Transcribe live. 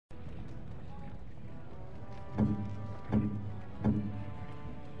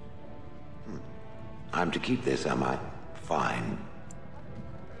I'm to keep this, am I? Fine.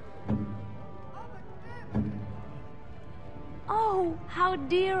 Oh, how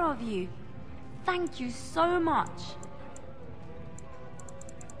dear of you. Thank you so much.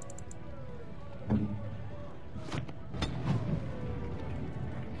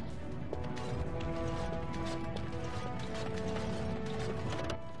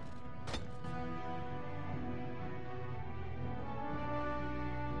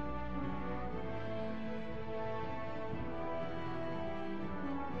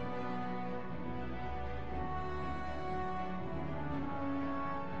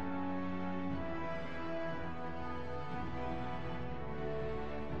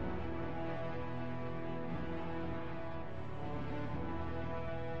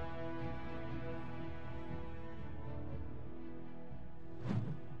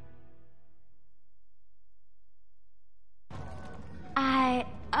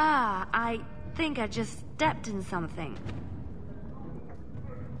 I think I just stepped in something.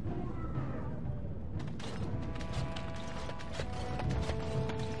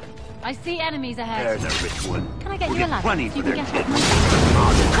 I see enemies ahead. There's a rich one. Can I get We'll you a get ladder? plenty So for you can their get kids.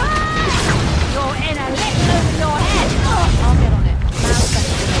 You're in a lift over your head! Oh, I'll get on it. Now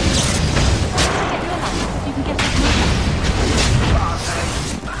better. Can I get you a ladder? So you can get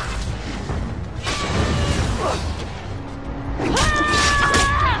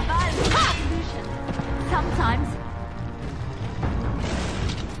Sometimes.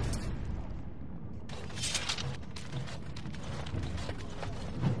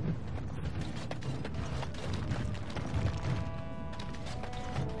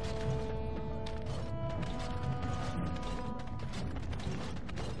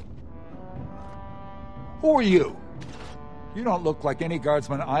 Who are you? You don't look like any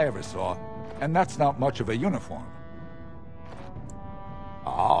guardsman I ever saw, and that's not much of a uniform.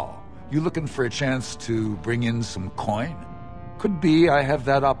 Oh, you looking for a chance to bring in some coin? Could be I have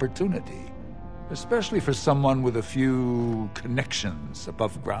that opportunity, especially for someone with a few connections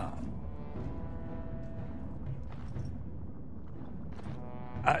above ground.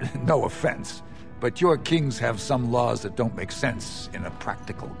 No offense, but your kings have some laws that don't make sense in a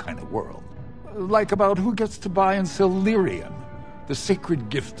practical kind of world. Like about who gets to buy and sell lyrium, the sacred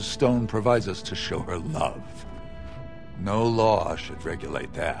gift the stone provides us to show her love. No law should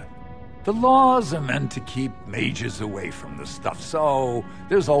regulate that. The laws are meant to keep mages away from the stuff, so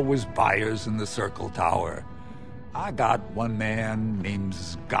there's always buyers in the Circle Tower. I got one man named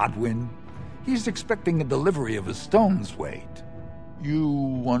Godwin. He's expecting a delivery of a stone's weight. You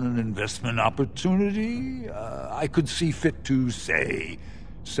want an investment opportunity? I could see fit to, say,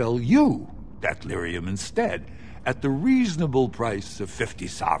 sell you that lyrium instead, at the reasonable price of 50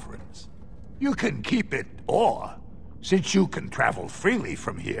 sovereigns. You can keep it, or, since you can travel freely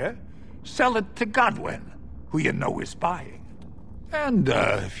from here, sell it to Godwin, who you know is buying. And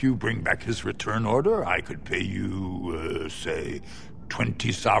if you bring back his return order, I could pay you, say,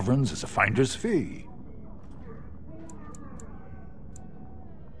 20 sovereigns as a finder's fee.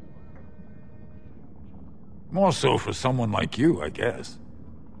 More so for someone like you, I guess.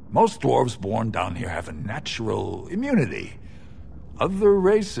 Most dwarves born down here have a natural immunity. Other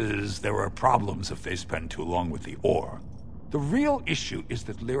races, there are problems if they spend too long with the ore. The real issue is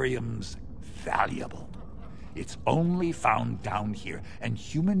that lyrium's valuable. It's only found down here, and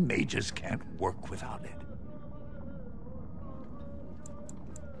human mages can't work without it.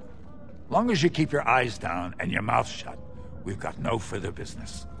 Long as you keep your eyes down and your mouth shut, we've got no further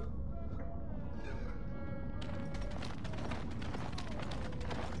business.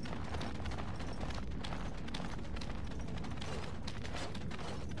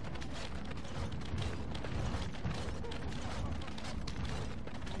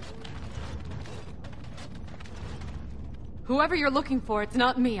 Whoever you're looking for, it's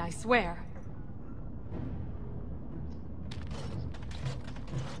not me, I swear.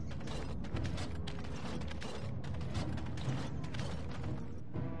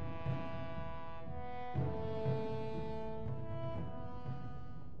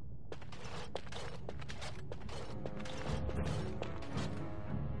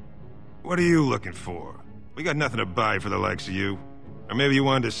 What are you looking for? We got nothing to buy for the likes of you. Or maybe you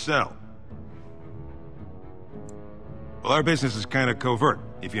wanted to sell. Well, our business is kind of covert,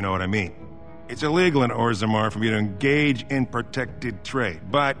 if you know what I mean. It's illegal in Orzammar for me to engage in protected trade,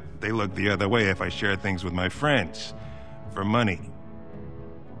 but they look the other way if I share things with my friends. For money.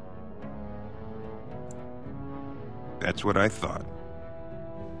 That's what I thought.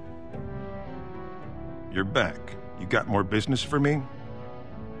 You're back. You got more business for me?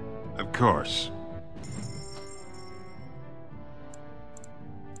 Of course.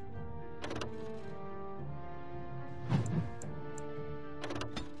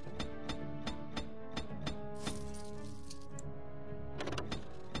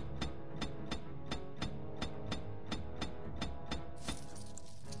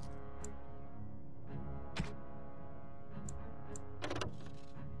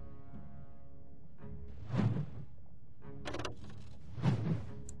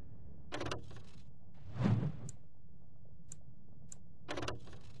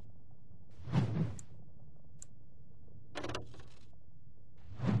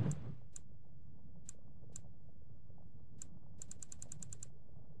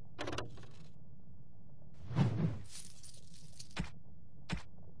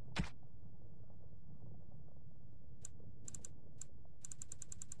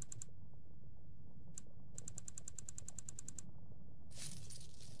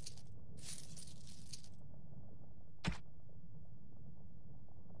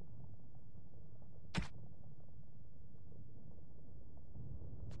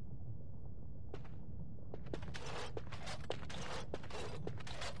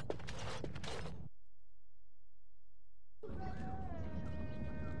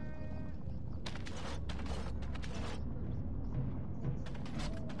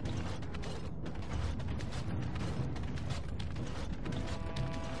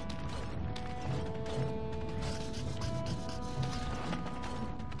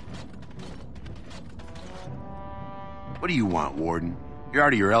 What do you want, Warden? You're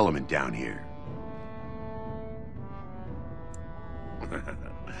out of your element down here.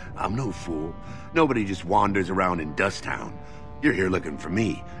 I'm no fool. Nobody just wanders around in Dust Town. You're here looking for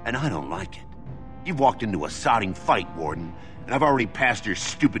me, and I don't like it. You've walked into a sodding fight, Warden, and I've already passed your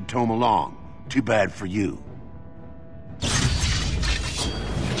stupid tome along. Too bad for you.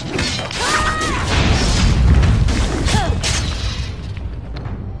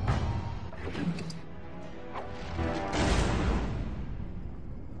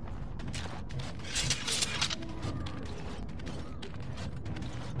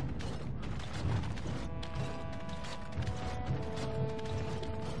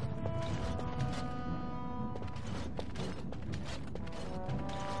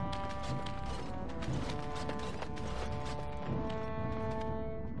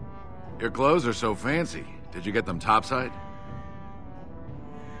 Your clothes are so fancy. Did you get them topside?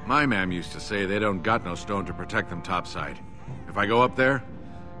 My mam used to say they don't got no stone to protect them topside. If I go up there,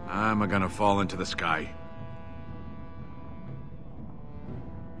 I'm gonna fall into the sky.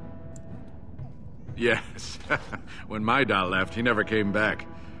 Yes. When my da left, he never came back.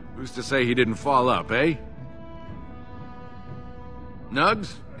 Who's to say he didn't fall up, eh?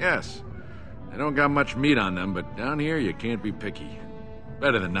 Nugs? Yes. They don't got much meat on them, but down here you can't be picky.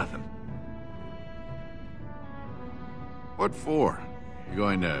 Better than nothing. What for? You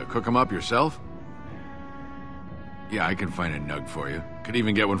going to cook them up yourself? Yeah, I can find a nug for you. Could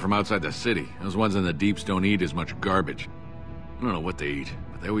even get one from outside the city. Those ones in the deeps don't eat as much garbage. I don't know what they eat,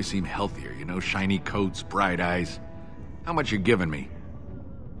 but they always seem healthier, you know? Shiny coats, bright eyes. How much you giving me?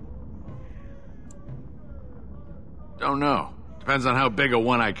 Don't know. Depends on how big a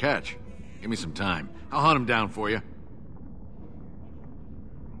one I catch. Give me some time. I'll hunt him down for you.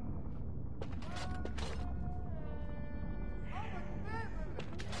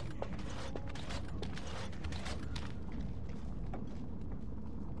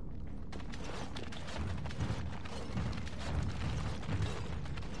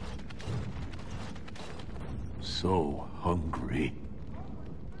 So hungry.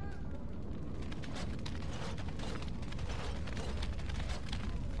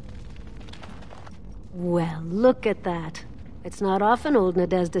 Well, look at that. It's not often old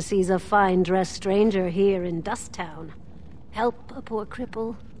Nadezhda sees a fine-dressed stranger here in Dust Town. Help a poor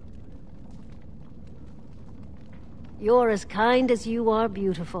cripple. You're as kind as you are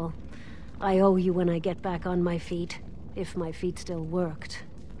beautiful. I owe you when I get back on my feet, if my feet still worked.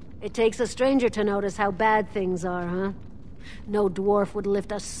 It takes a stranger to notice how bad things are, huh? No dwarf would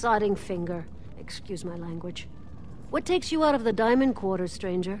lift a sodding finger. Excuse my language. What takes you out of the diamond quarters,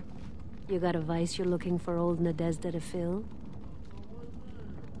 stranger? You got a vice you're looking for old Nadezhda to fill?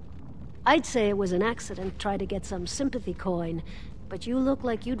 I'd say it was an accident, try to get some sympathy coin, but you look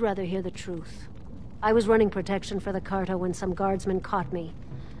like you'd rather hear the truth. I was running protection for the Carta when some guardsmen caught me.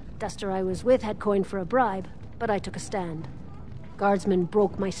 Duster I was with had coin for a bribe, but I took a stand. Guardsmen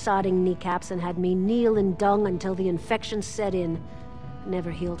broke my sodding kneecaps and had me kneel in dung until the infection set in. Never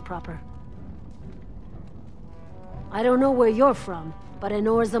healed proper. I don't know where you're from, but in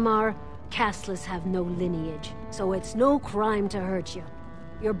Orzammar, casteless have no lineage, so it's no crime to hurt you.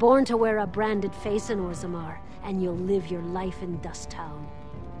 You're born to wear a branded face in Orzammar, and you'll live your life in Dust Town.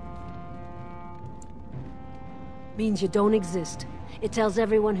 Means you don't exist. It tells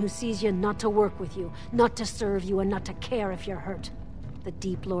everyone who sees you not to work with you, not to serve you, and not to care if you're hurt. The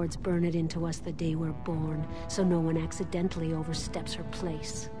Deep Lords burn it into us the day we're born, so no one accidentally oversteps her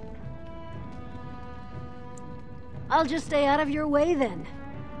place. I'll just stay out of your way, then.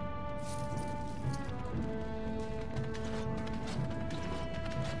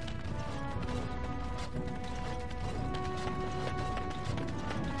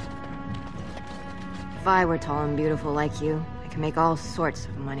 If I were tall and beautiful like you, I could make all sorts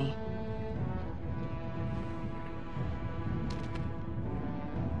of money.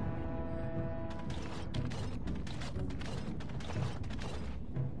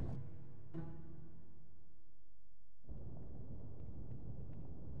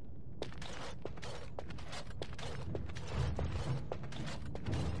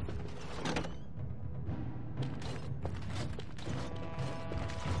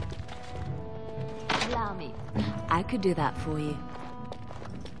 Allow me. I could do that for you.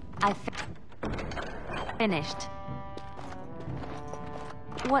 Finished.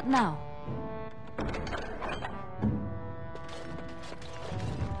 What now?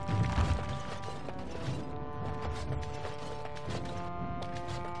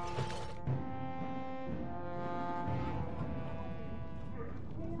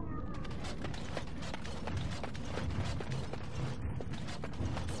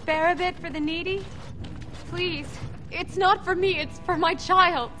 Spare a bit for the needy? Please. It's not for me, it's for my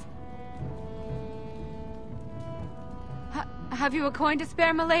child. Have you a coin to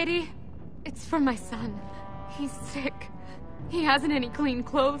spare, milady? It's for my son. He's sick. He hasn't any clean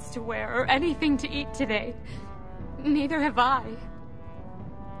clothes to wear or anything to eat today. Neither have I.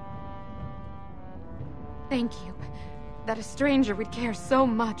 Thank you. That a stranger would care so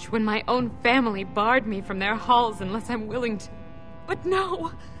much when my own family barred me from their halls unless I'm willing to. But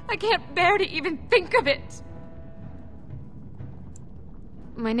no! I can't bear to even think of it!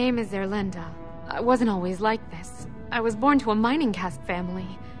 My name is Erlenda. I wasn't always like this. I was born to a mining caste family.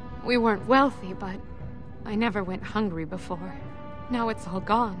 We weren't wealthy, but I never went hungry before. Now it's all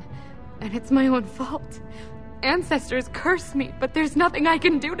gone, and it's my own fault. Ancestors curse me, but there's nothing I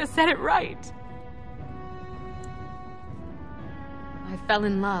can do to set it right. I fell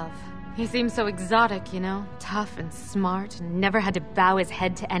in love. He seemed so exotic, you know, tough and smart, and never had to bow his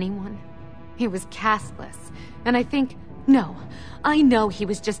head to anyone. He was casteless, and I know he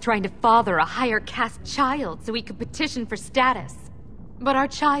was just trying to father a higher caste child so he could petition for status. But our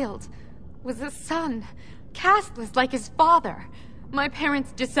child was a son, casteless like his father. My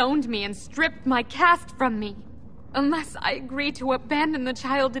parents disowned me and stripped my caste from me. Unless I agree to abandon the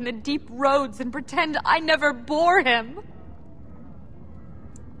child in the deep roads and pretend I never bore him.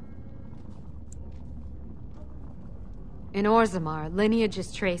 In Orzammar, lineage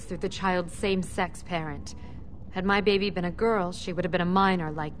is traced through the child's same-sex parent. Had my baby been a girl, she would have been a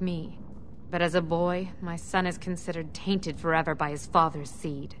minor like me. But as a boy, my son is considered tainted forever by his father's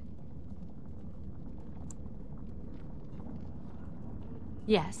seed.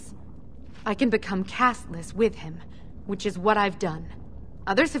 Yes, I can become casteless with him, which is what I've done.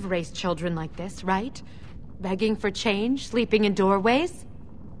 Others have raised children like this, right? Begging for change, sleeping in doorways?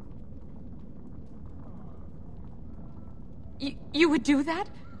 You would do that?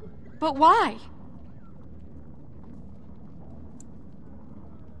 But why?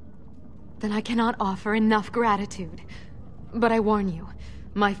 Then I cannot offer enough gratitude. But I warn you,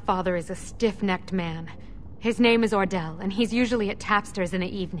 my father is a stiff-necked man. His name is Ordell, and he's usually at tapsters in the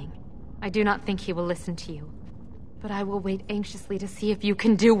evening. I do not think he will listen to you. But I will wait anxiously to see if you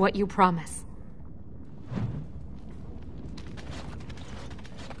can do what you promise.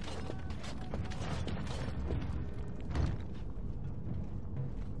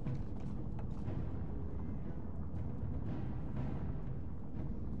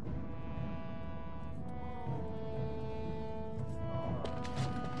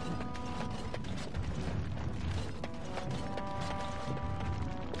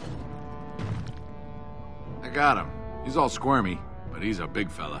 I got him. He's all squirmy, but he's a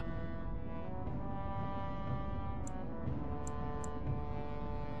big fella.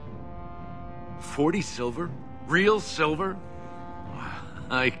 $40 silver? Real silver?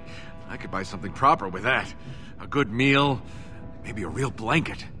 I could buy something proper with that. A good meal, maybe a real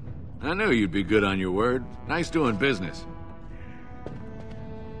blanket. I knew you'd be good on your word. Nice doing business.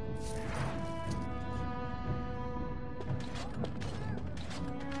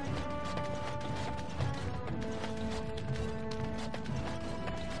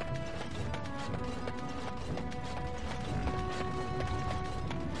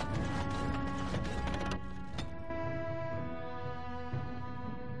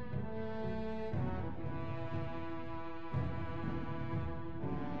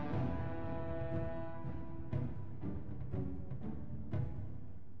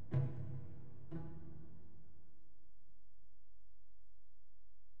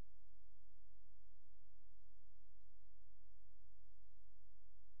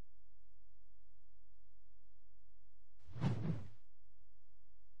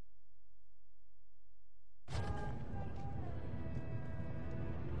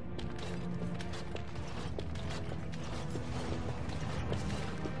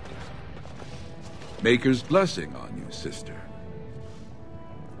 Maker's blessing on you, sister.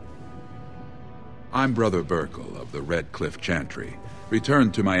 I'm Brother Burkle of the Red Cliff Chantry,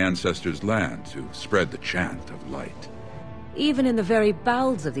 returned to my ancestors' land to spread the chant of light. Even in the very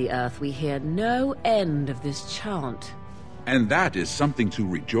bowels of the earth, we hear no end of this chant. And that is something to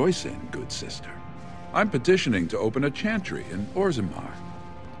rejoice in, good sister. I'm petitioning to open a chantry in Orzammar.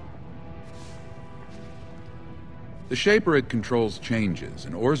 The Shaperid controls changes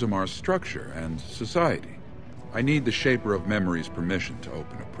in Orzammar's structure and society. I need the Shaper of Memory's permission to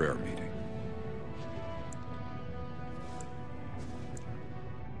open a prayer meeting.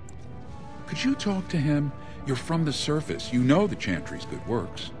 Could you talk to him? You're from the surface. You know the Chantry's good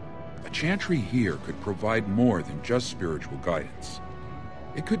works. A Chantry here could provide more than just spiritual guidance.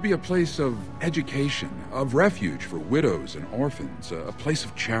 It could be a place of education, of refuge for widows and orphans, a place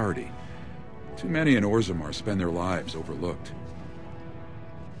of charity. Too many in Orzammar spend their lives overlooked.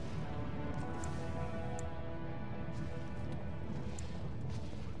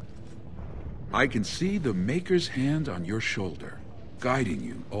 I can see the Maker's hand on your shoulder, guiding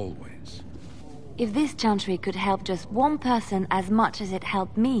you always. If this chantry could help just one person as much as it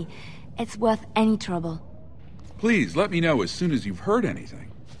helped me, it's worth any trouble. Please, let me know as soon as you've heard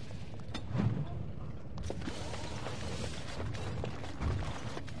anything.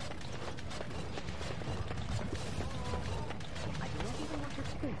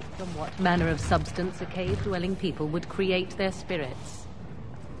 From what manner of substance a cave-dwelling people would create their spirits.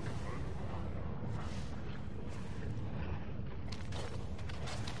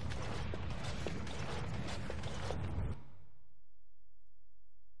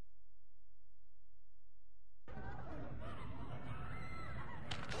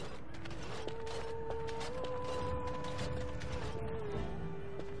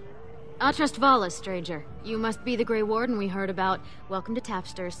 Trust Vala, stranger. You must be the Grey Warden we heard about. Welcome to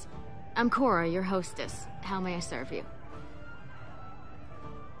Tapsters. I'm Cora, your hostess. How may I serve you?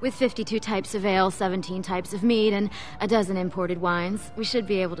 With 52 types of ale, 17 types of mead, and a dozen imported wines, we should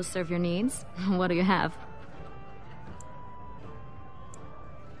be able to serve your needs. What do you have?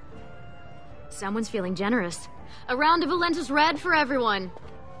 Someone's feeling generous. A round of Valentis Red for everyone!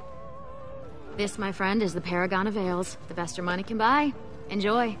 This, my friend, is the Paragon of Ales. The best your money can buy.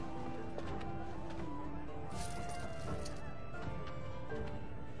 Enjoy.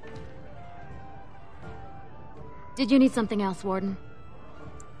 Did you need something else, Warden?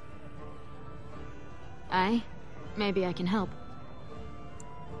 Aye? Maybe I can help.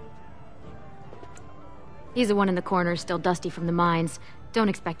 He's the one in the corner, still dusty from the mines. Don't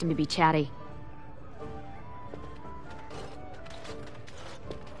expect him to be chatty.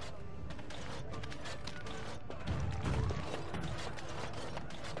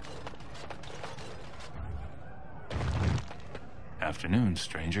 Afternoon,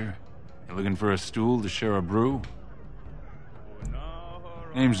 stranger. You looking for a stool to share a brew?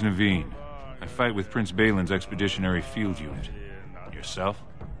 Name's Naveen. I fight with Prince Balin's Expeditionary Field Unit. Yourself?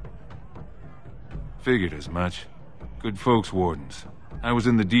 Figured as much. Good folks, Wardens. I was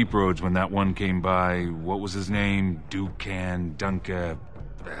in the deep roads when that one came by. What was his name? Dukan, Dunka...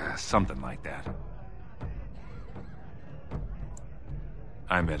 something like that.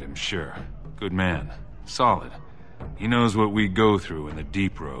 I met him, sure. Good man. Solid. He knows what we go through in the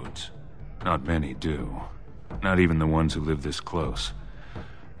deep roads. Not many do. Not even the ones who live this close.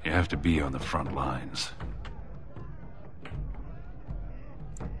 You have to be on the front lines.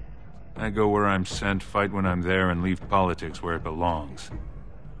 I go where I'm sent, fight when I'm there, and leave politics where it belongs.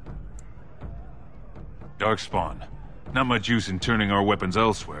 Darkspawn. Not much use in turning our weapons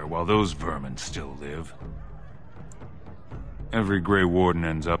elsewhere while those vermin still live. Every Grey Warden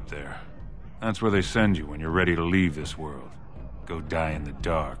ends up there. That's where they send you when you're ready to leave this world. Go die in the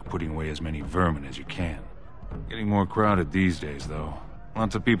dark, putting away as many vermin as you can. Getting more crowded these days, though.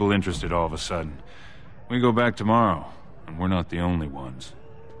 Lots of people interested all of a sudden. We go back tomorrow, and we're not the only ones.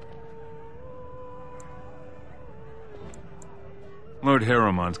 Lord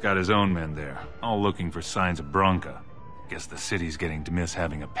Harrowmont's got his own men there, all looking for signs of Bronca. Guess the city's getting to miss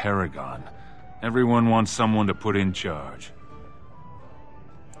having a paragon. Everyone wants someone to put in charge.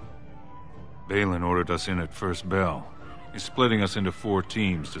 Balin ordered us in at first bell. He's splitting us into 4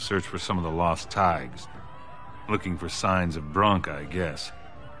 teams to search for some of the lost Tigers. Looking for signs of Bronca, I guess.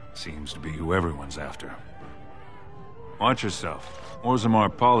 Seems to be who everyone's after. Watch yourself.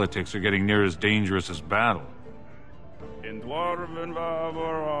 Orzammar politics are getting near as dangerous as battle.